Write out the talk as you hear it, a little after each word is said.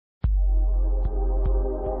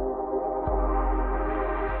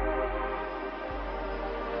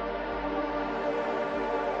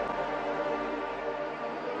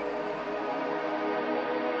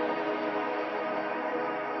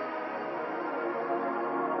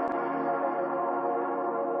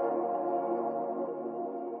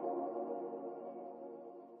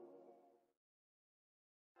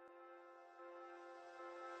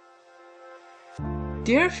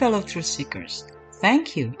Dear fellow truth seekers,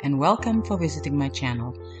 thank you and welcome for visiting my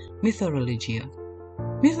channel, MythoReligio.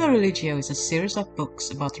 MythoReligio is a series of books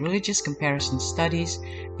about religious comparison studies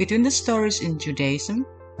between the stories in Judaism,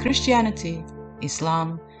 Christianity,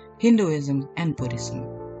 Islam, Hinduism and Buddhism,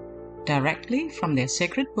 directly from their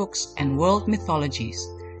sacred books and world mythologies,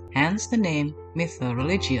 hence the name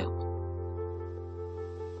MythoReligio.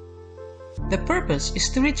 The purpose is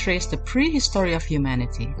to retrace the prehistory of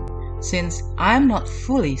humanity, since I am not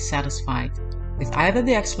fully satisfied with either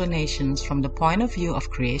the explanations from the point of view of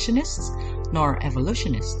creationists nor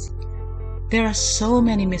evolutionists. There are so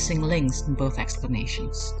many missing links in both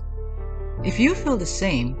explanations. If you feel the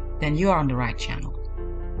same, then you are on the right channel.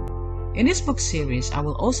 In this book series, I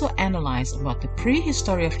will also analyze about the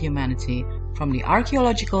prehistory of humanity from the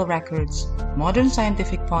archaeological records, modern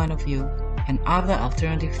scientific point of view, and other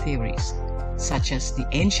alternative theories, such as the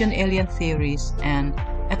ancient alien theories and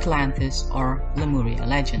Atlantis or Lemuria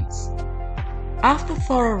legends. After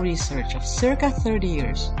thorough research of circa 30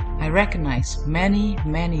 years, I recognize many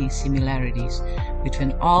similarities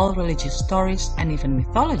between all religious stories and even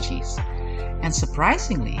mythologies, and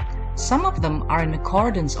surprisingly, some of them are in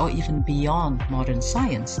accordance or even beyond modern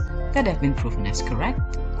science that have been proven as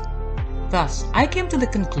correct. Thus, I came to the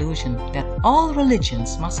conclusion that all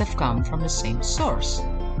religions must have come from the same source.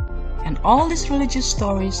 And all these religious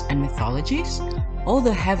stories and mythologies,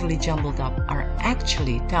 although heavily jumbled up, are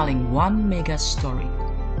actually telling one mega story,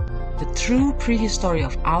 the true prehistory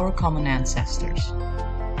of our common ancestors.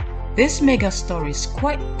 This mega story is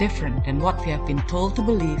quite different than what we have been told to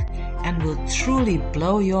believe and will truly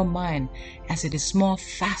blow your mind, as it is more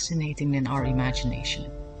fascinating than our imagination.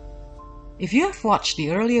 If you have watched the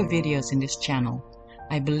earlier videos in this channel,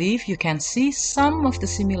 I believe you can see some of the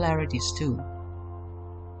similarities too.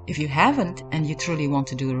 If you haven't and you truly want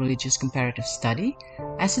to do a religious comparative study,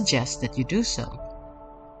 I suggest that you do so.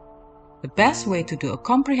 The best way to do a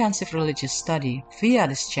comprehensive religious study via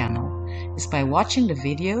this channel is by watching the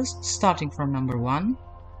videos starting from number 1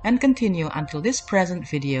 and continue until this present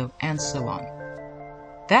video and so on.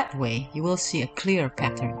 That way you will see a clear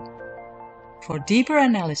pattern. For deeper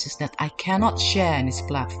analysis that I cannot share in this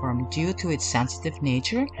platform due to its sensitive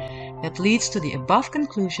nature that leads to the above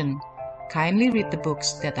conclusion, kindly read the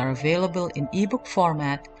books that are available in ebook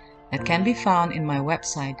format that can be found in my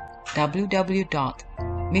website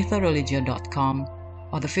www.mythoreligio.com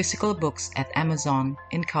or the physical books at Amazon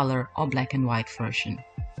in color or black and white version.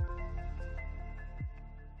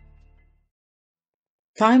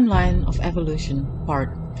 Timeline of Evolution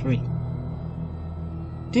Part 3.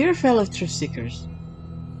 Dear fellow truth seekers,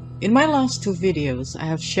 in my last 2 videos I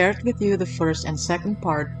have shared with you the first and second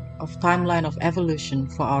part of Timeline of Evolution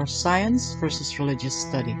for our science versus religious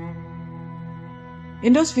study.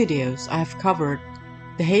 In those videos, I have covered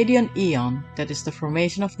the Hadean Eon, that is the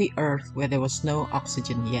formation of the Earth where there was no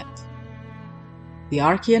oxygen yet. The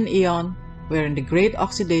Archean Eon, wherein the Great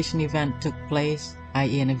Oxidation Event took place,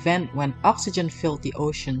 i.e. an event when oxygen filled the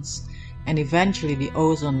oceans and eventually the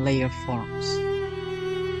ozone layer forms.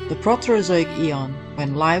 The Proterozoic Eon,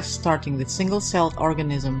 when life starting with single-celled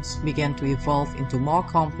organisms began to evolve into more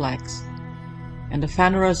complex, and the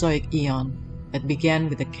Phanerozoic Eon, that began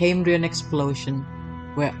with the Cambrian explosion,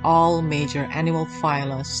 where all major animal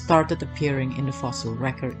phyla started appearing in the fossil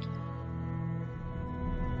record.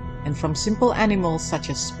 And from simple animals such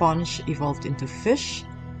as sponge evolved into fish,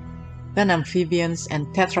 then amphibians and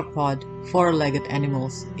tetrapod, 4-legged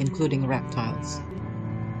animals, including reptiles.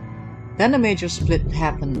 Then a major split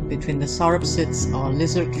happened between the sauropsids or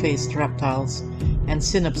lizard-faced reptiles and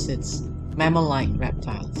synapsids, mammal-like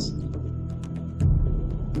reptiles.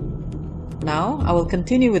 Now I will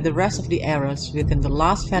continue with the rest of the eras within the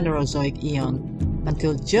last Phanerozoic Eon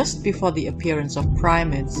until just before the appearance of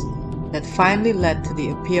primates that finally led to the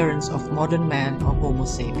appearance of modern man or Homo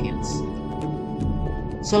sapiens.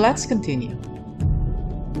 So let's continue.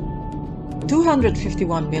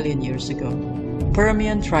 251 million years ago,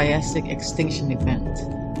 Permian-Triassic extinction event.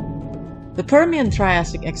 The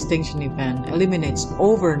Permian-Triassic extinction event eliminates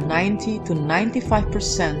over 90 to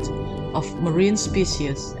 95% of marine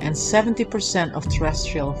species and 70% of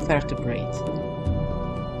terrestrial vertebrate.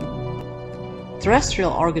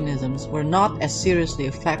 Terrestrial organisms were not as seriously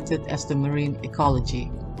affected as the marine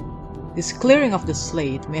ecology. This clearing of the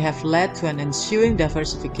slate may have led to an ensuing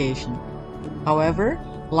diversification. However,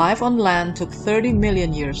 life on land took 30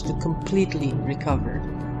 million years to completely recover.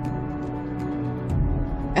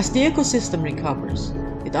 As the ecosystem recovers,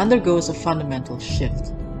 it undergoes a fundamental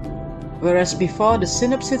shift. Whereas before the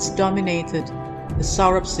synapsids dominated, the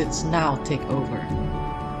sauropsids now take over,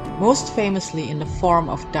 most famously in the form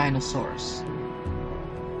of dinosaurs.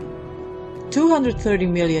 230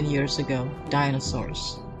 million years ago,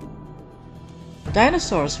 dinosaurs.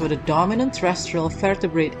 Dinosaurs were the dominant terrestrial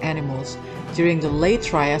vertebrate animals during the late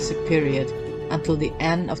Triassic period until the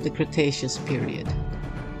end of the Cretaceous period.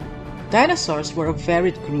 Dinosaurs were a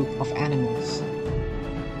varied group of animals.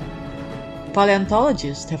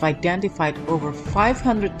 Paleontologists have identified over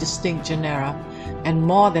 500 distinct genera and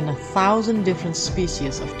more than 1,000 different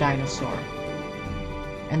species of dinosaur,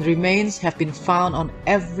 and remains have been found on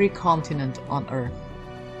every continent on Earth.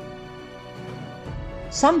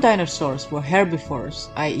 Some dinosaurs were herbivores,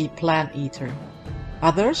 i.e. plant eater,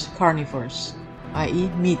 others carnivores, i.e.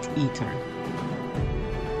 meat eater.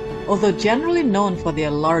 Although generally known for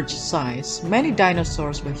their large size, many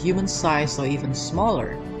dinosaurs were human-sized or even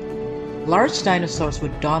smaller. Large dinosaurs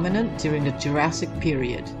were dominant during the Jurassic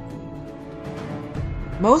period.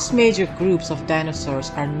 Most major groups of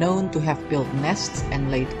dinosaurs are known to have built nests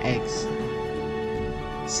and laid eggs.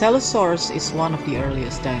 Celosaurus is one of the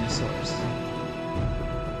earliest dinosaurs.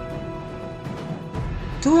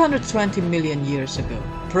 220 million years ago,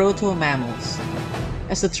 proto-mammals.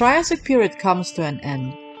 As the Triassic period comes to an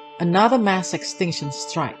end, another mass extinction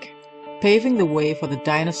strikes, paving the way for the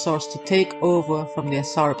dinosaurs to take over from their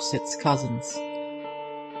sauropsids cousins.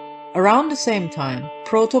 Around the same time,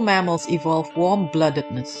 proto-mammals evolved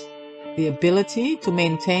warm-bloodedness, the ability to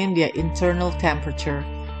maintain their internal temperature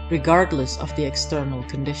regardless of the external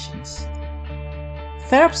conditions.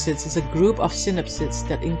 Therapsids is a group of synapsids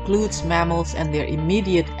that includes mammals and their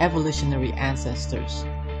immediate evolutionary ancestors.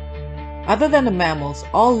 Other than the mammals,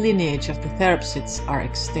 all lineage of the therapsids are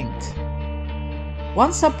extinct.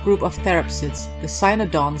 One subgroup of therapsids, the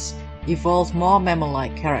cynodonts, evolved more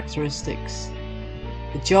mammal-like characteristics.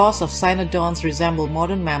 The jaws of cynodonts resemble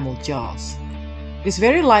modern mammal jaws. It is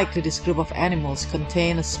very likely this group of animals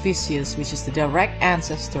contain a species which is the direct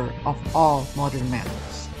ancestor of all modern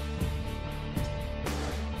mammals.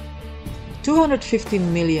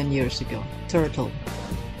 215 million years ago, turtle.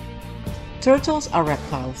 Turtles are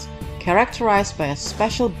reptiles, characterized by a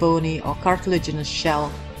special bony or cartilaginous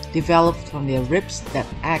shell developed from their ribs that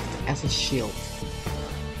act as a shield.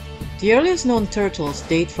 The earliest known turtles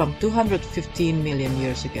date from 215 million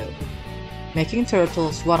years ago, making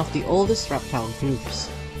turtles one of the oldest reptile groups.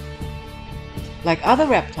 Like other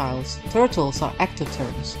reptiles, turtles are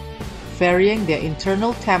ectotherms, varying their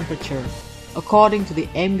internal temperature according to the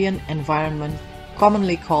ambient environment,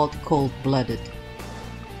 commonly called cold-blooded.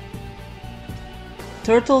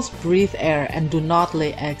 Turtles breathe air and do not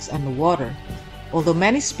lay eggs underwater, although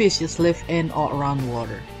many species live in or around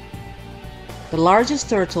water. The largest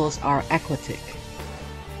turtles are aquatic.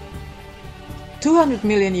 200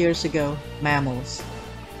 million years ago, mammals.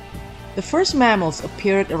 The first mammals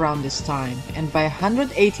appeared around this time, and by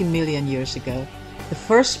 180 million years ago, the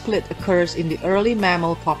first split occurs in the early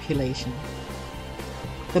mammal population.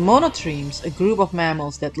 The monotremes, a group of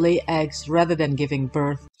mammals that lay eggs rather than giving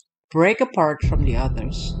birth, break apart from the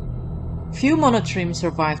others. Few monotremes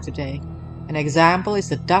survive today. An example is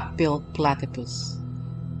the duck-billed platypus.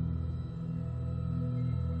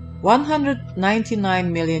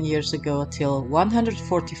 199 million years ago till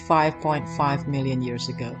 145.5 million years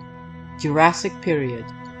ago, Jurassic period,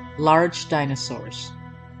 large dinosaurs.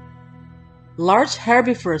 Large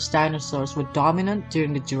herbivorous dinosaurs were dominant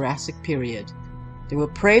during the Jurassic period. They were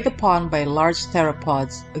preyed upon by large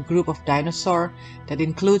theropods, a group of dinosaurs that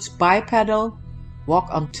includes bipedal, walk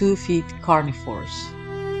on 2 feet carnivores.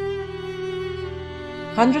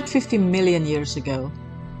 150 million years ago,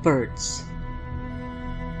 birds.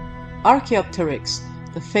 Archaeopteryx,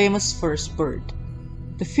 the famous first bird.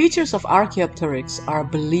 The features of Archaeopteryx are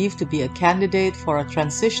believed to be a candidate for a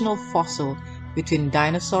transitional fossil between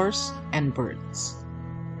dinosaurs and birds.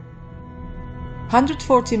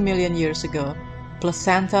 140 million years ago,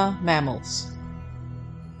 placenta mammals.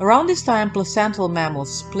 Around this time, placental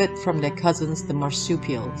mammals split from their cousins, the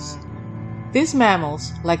marsupials. These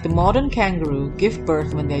mammals, like the modern kangaroo, give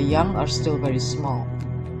birth when their young are still very small,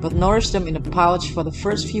 but nourish them in a pouch for the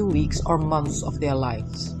first few weeks or months of their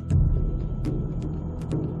lives.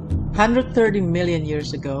 130 million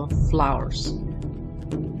years ago, flowers.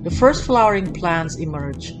 The first flowering plants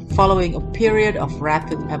emerge following a period of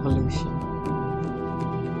rapid evolution.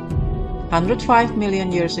 105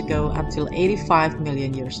 million years ago until 85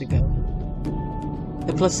 million years ago.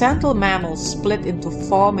 The placental mammals split into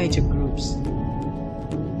 4 major groups: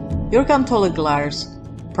 Urcantologlaires,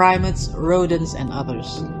 primates, rodents, and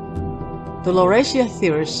others. The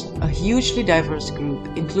Lauraceatheres, a hugely diverse group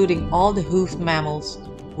including all the hoofed mammals,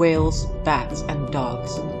 whales, bats, and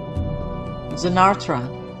dogs. Xenarthra,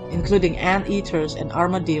 including anteaters and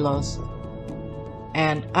armadillos.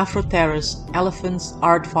 and Afroterus, elephants,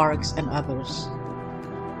 aardvarks, and others.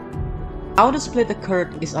 How the split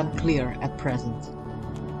occurred is unclear at present.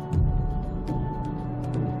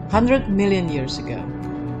 100 million years ago,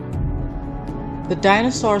 the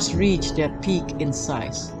dinosaurs reached their peak in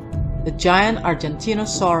size. The giant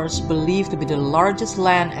Argentinosaurus, believed to be the largest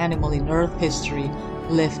land animal in Earth history,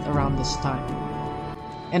 lived around this time.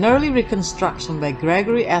 An early reconstruction by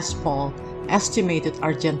Gregory S. Paul estimated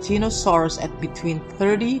Argentinosaurus at between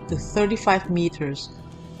 30 to 35 meters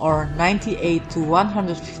or 98 to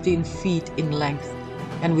 115 feet in length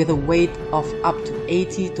and with a weight of up to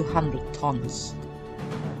 80 to 100 tons.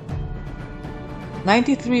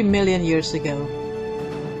 93 million years ago,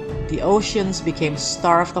 the oceans became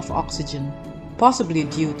starved of oxygen, possibly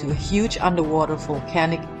due to a huge underwater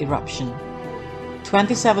volcanic eruption.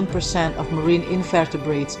 27% of marine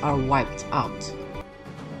invertebrates are wiped out.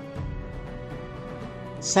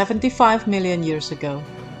 75 million years ago,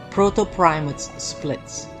 proto-primates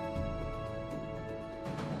split.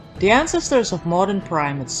 The ancestors of modern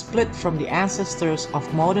primates split from the ancestors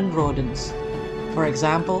of modern rodents, for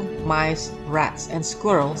example, mice, rats, and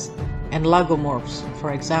squirrels, and lagomorphs,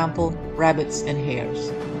 for example, rabbits and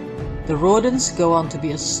hares. The rodents go on to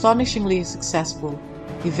be astonishingly successful,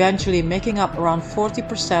 eventually making up around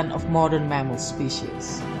 40% of modern mammal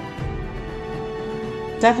species.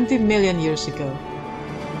 70 million years ago,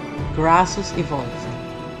 grasses evolved.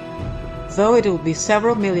 Though it will be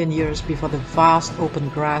several million years before the vast open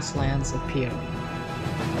grasslands appear.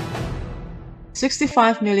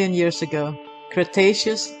 65 million years ago,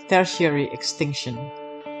 Cretaceous-Tertiary extinction.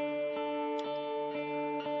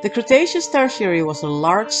 The Cretaceous-Tertiary was a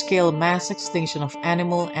large-scale mass extinction of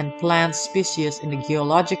animal and plant species in a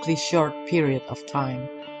geologically short period of time.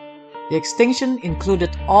 The extinction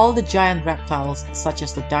included all the giant reptiles such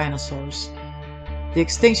as the dinosaurs. The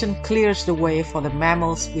extinction clears the way for the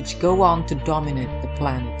mammals which go on to dominate the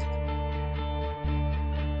planet.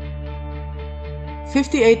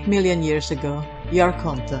 58 million years ago,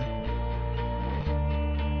 Archaeological.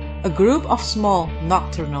 A group of small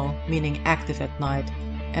nocturnal, meaning active at night,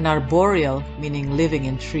 and arboreal, meaning living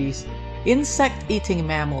in trees, insect-eating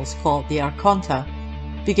mammals called the Archaeota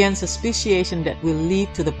begins a speciation that will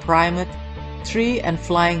lead to the primate, tree, and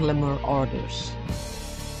flying lemur orders.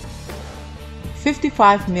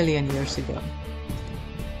 55 million years ago,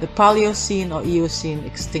 the Paleocene or Eocene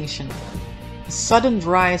extinction. A sudden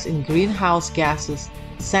rise in greenhouse gases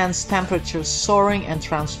sends temperatures soaring and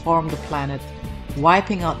transforms the planet,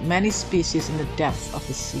 wiping out many species in the depths of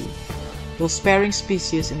the sea, though sparing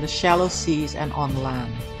species in the shallow seas and on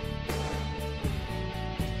land.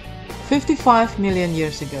 55 million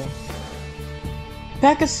years ago,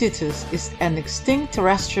 Pachycetus is an extinct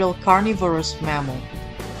terrestrial carnivorous mammal.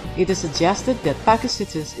 It is suggested that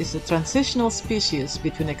Pachycetus is a transitional species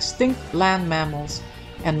between extinct land mammals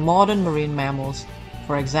and modern marine mammals,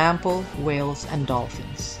 for example, whales and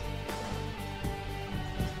dolphins.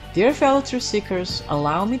 Dear fellow truth seekers,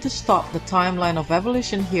 allow me to stop the timeline of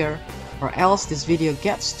evolution here, or else this video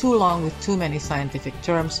gets too long with too many scientific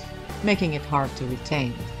terms, making it hard to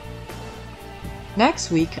retain.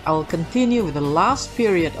 Next week, I will continue with the last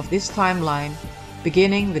period of this timeline,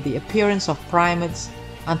 beginning with the appearance of primates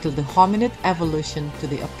until the hominid evolution to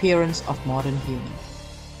the appearance of modern human.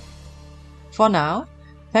 For now,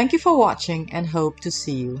 thank you for watching and hope to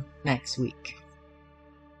see you next week.